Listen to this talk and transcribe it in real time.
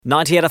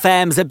98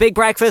 FM's A Big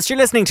Breakfast. You're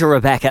listening to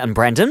Rebecca and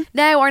Brendan.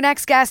 Now, our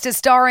next guest is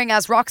starring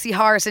as Roxy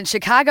Hart in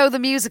Chicago the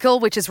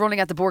Musical, which is running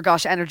at the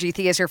Brookes Energy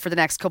Theatre for the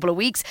next couple of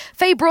weeks.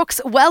 Faye Brookes,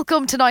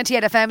 welcome to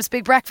 98 FM's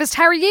Big Breakfast.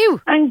 How are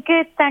you? I'm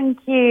good, thank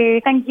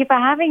you. Thank you for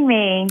having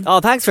me. Oh,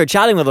 thanks for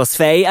chatting with us,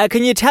 Faye.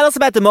 Can you tell us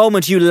about the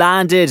moment you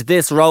landed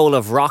this role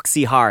of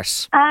Roxy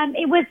Hart?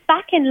 It was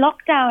back in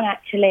lockdown,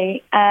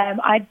 actually.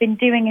 I'd been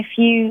doing a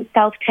few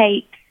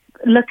self-tapes.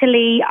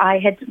 Luckily, I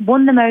had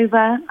won them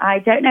over. I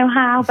don't know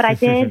how, but I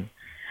did.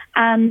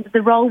 And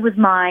the role was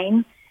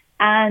mine.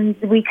 And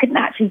we couldn't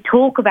actually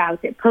talk about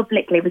it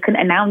publicly. We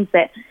couldn't announce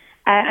it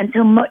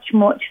until much,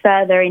 much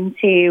further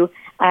into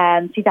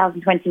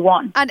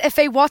 2021. And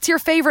Faye, what's your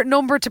favourite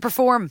number to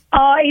perform?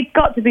 Oh, it's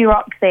got to be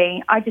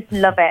Roxy. I just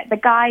love it. The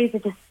guys are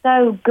just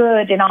so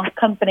good in our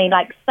company,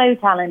 like so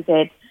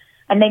talented.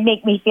 And they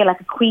make me feel like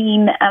a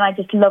queen. And I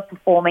just love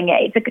performing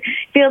it. It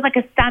feels like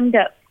a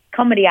stand-up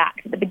comedy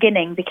act at the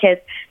beginning, because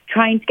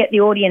trying to get the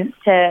audience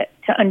to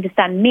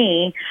understand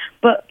me,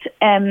 but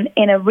in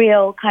a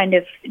real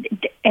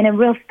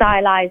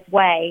stylized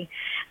way.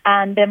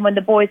 And then when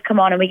the boys come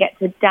on and we get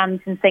to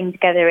dance and sing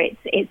together,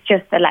 it's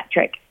just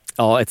electric.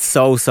 Oh, it's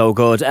so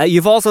good.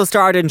 You've also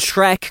starred in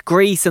Shrek,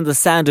 Grease and The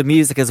Sound of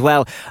Music as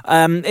well.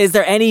 Is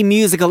there any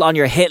musical on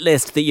your hit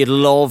list that you'd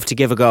love to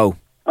give a go?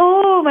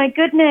 Oh my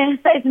goodness,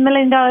 that is $1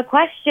 million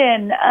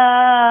question.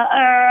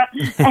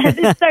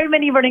 There's so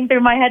many running through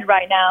my head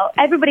right now.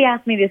 Everybody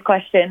asks me this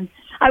question.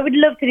 I would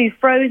love to do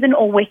Frozen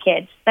or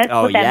Wicked. Let's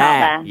put them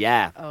out there.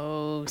 Yeah.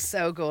 Oh,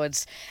 so good.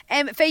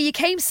 Faye, you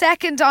came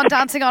second on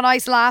Dancing on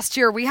Ice last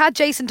year. We had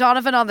Jason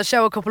Donovan on the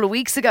show a couple of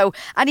weeks ago,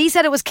 and he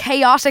said it was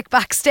chaotic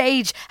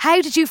backstage.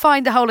 How did you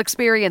find the whole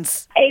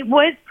experience? It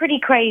was pretty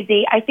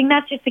crazy. I think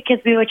that's just because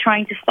we were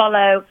trying to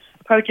follow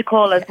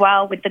protocol as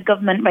well with the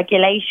government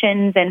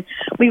regulations, and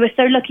we were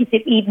so lucky to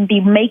even be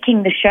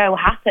making the show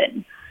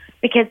happen,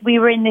 because we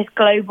were in this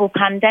global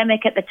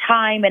pandemic at the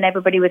time and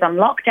everybody was on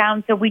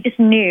lockdown, so we just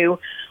knew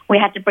we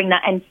had to bring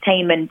that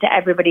entertainment to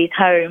everybody's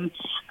home,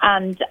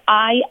 and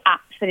I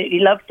absolutely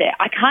loved it.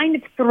 I kind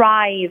of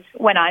thrive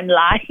when I'm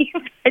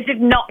live. I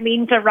did not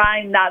mean to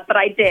rhyme that, but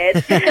I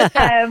did.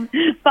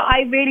 But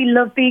I really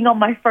love being on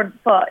my front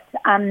foot,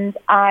 and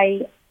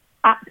I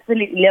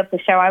absolutely love the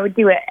show. I would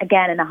do it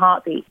again in a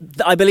heartbeat.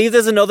 I believe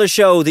there's another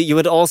show that you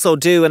would also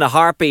do in a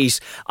heartbeat.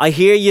 I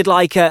hear you'd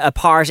like a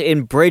part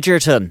in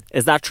Bridgerton.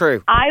 Is that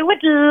true? I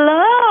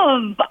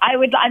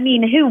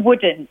mean, who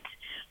wouldn't?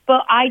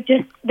 But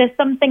there's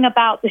something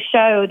about the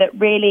show that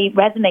really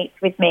resonates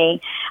with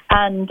me.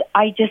 And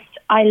I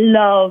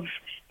love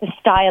the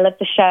style of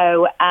the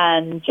show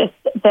and just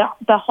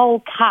the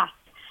whole cast.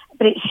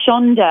 But it's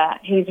Shonda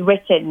who's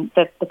written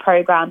the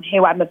programme,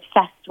 who I'm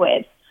obsessed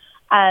with.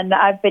 And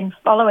I've been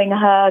following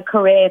her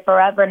career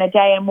forever and a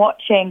day and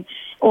watching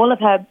all of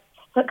her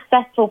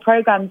successful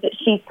programs that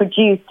she's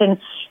produced. And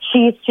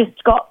she's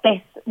just got this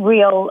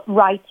real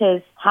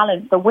writer's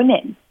talent for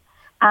women.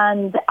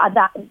 And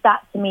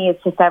that to me is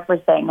just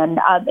everything. And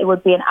it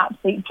would be an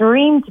absolute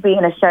dream to be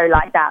in a show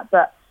like that.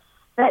 But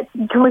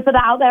can we put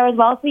that out there as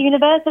well for the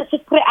universe? Let's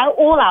just put it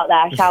all out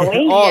there, shall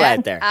we?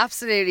 Out there.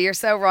 Absolutely, you're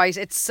so right.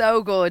 It's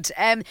so good.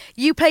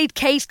 You played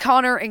Kate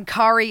Connor in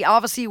Corrie.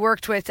 Obviously, you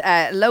worked with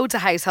loads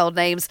of household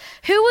names.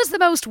 Who was the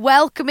most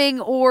welcoming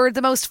or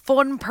the most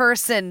fun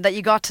person that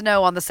you got to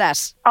know on the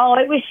set? Oh,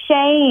 it was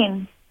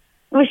Shane.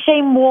 It was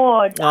Shane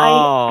Ward.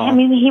 Oh. I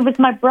mean, he was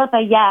my brother,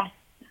 yes,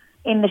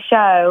 in the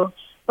show.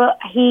 But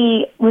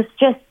he was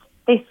just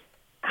this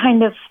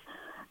kind of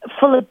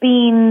full of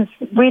beans,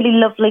 really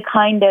lovely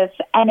kind of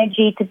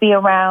energy to be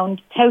around,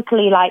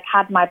 totally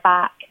had my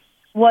back,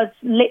 was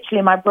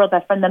literally my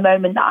brother from the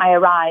moment that I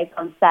arrived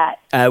on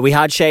set. We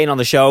had Shane on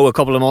the show a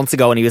couple of months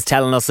ago and he was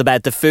telling us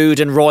about the food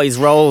in Roy's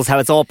Rolls, how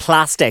it's all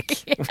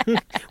plastic.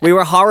 We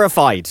were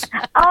horrified.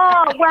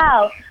 Oh,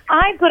 well,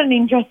 I've got an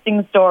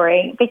interesting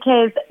story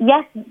because,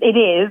 yes, it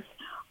is,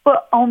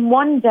 but on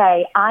one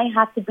day I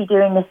had to be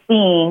doing a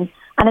scene,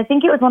 and I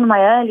think it was one of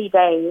my early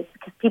days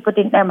because people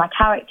didn't know my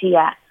character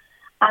yet.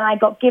 And I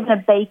got given a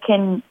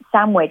bacon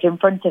sandwich in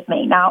front of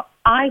me. Now,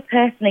 I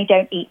personally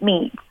don't eat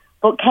meat,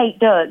 but Kate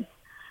does.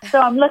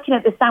 So I'm looking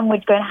at the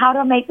sandwich going, how do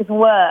I make this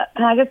work?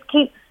 And I just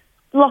keep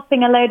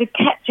slopping a load of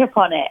ketchup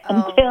on it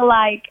until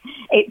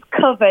it's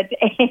covered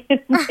in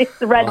this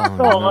red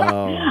sauce.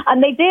 No.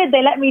 And they did.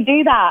 They let me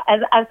do that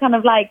as kind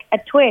of like a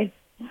twist.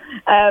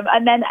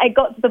 And then I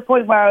got to the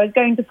point where I was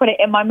going to put it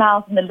in my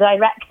mouth and the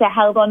director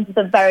held on to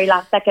the very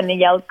last second and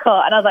yelled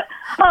cut, and I was like,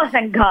 oh,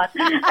 thank God.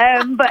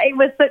 But it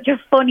was such a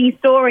funny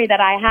story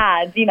that I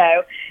had,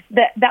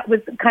 that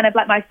was kind of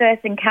like my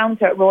first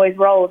encounter at Roy's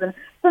Rolls. And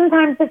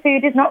sometimes the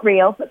food is not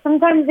real, but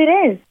sometimes it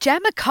is.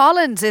 Gemma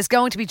Collins is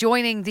going to be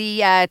joining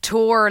the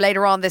tour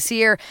later on this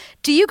year.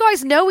 Do you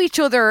guys know each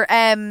other,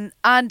 and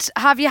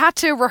have you had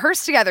to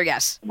rehearse together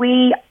yet?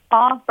 We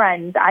are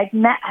friends. I've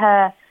met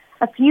her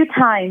a few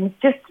times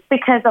just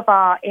because of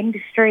our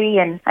industry,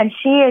 and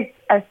she is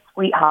a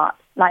sweetheart,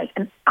 like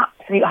an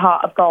absolute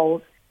heart of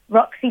gold.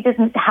 Roxy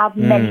doesn't have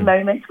many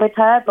moments with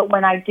her, but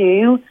when I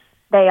do,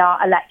 they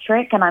are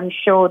electric, and I'm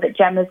sure that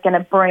Gemma's going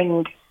to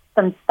bring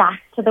some staff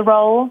to the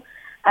role,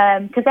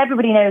 because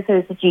everybody knows her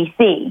as the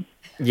GC.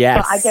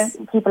 Yes. But I don't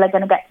think people are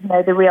going to get to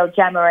know the real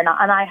Gemma,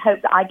 and I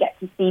hope that I get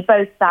to see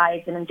both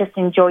sides and just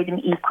enjoy them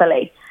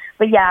equally.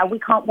 But yeah, we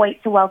can't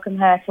wait to welcome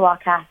her to our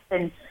cast,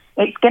 and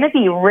it's going to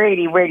be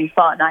really, really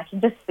fun. I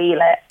can just feel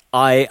it.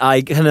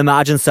 I can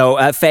imagine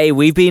so. Faye,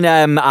 we've been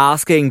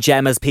asking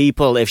Gemma's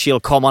people if she'll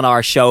come on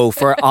our show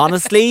for,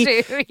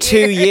 honestly,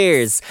 2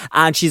 years.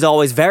 And she's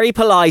always very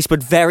polite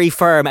but very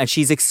firm, and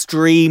she's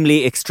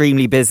extremely,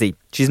 extremely busy.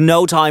 She's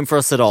no time for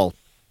us at all.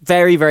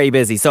 Very, very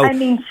busy. So I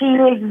mean, she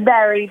is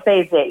very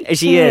busy.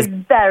 She is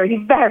very,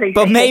 very busy.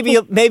 But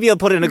maybe you'll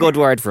put in a good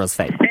word for us,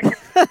 Faye.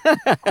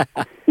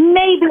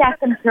 Maybe I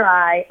can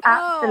try.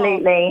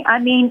 Absolutely. I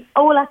mean,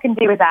 all I can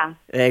do is ask.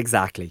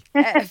 Exactly.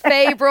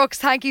 Faye Brookes,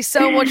 thank you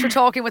so much for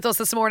talking with us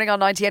this morning on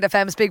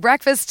 98FM's Big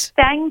Breakfast.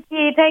 Thank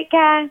you. Take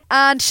care.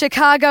 And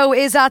Chicago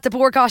is at the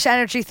Brookes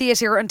Energy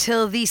Theatre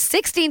until the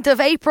 16th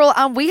of April,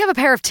 and we have a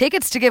pair of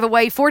tickets to give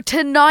away for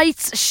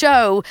tonight's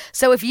show.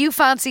 So if you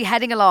fancy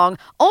heading along,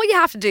 all you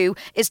have to do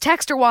is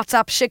text or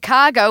WhatsApp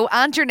Chicago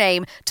and your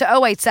name to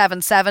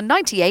 0877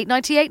 98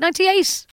 98 98.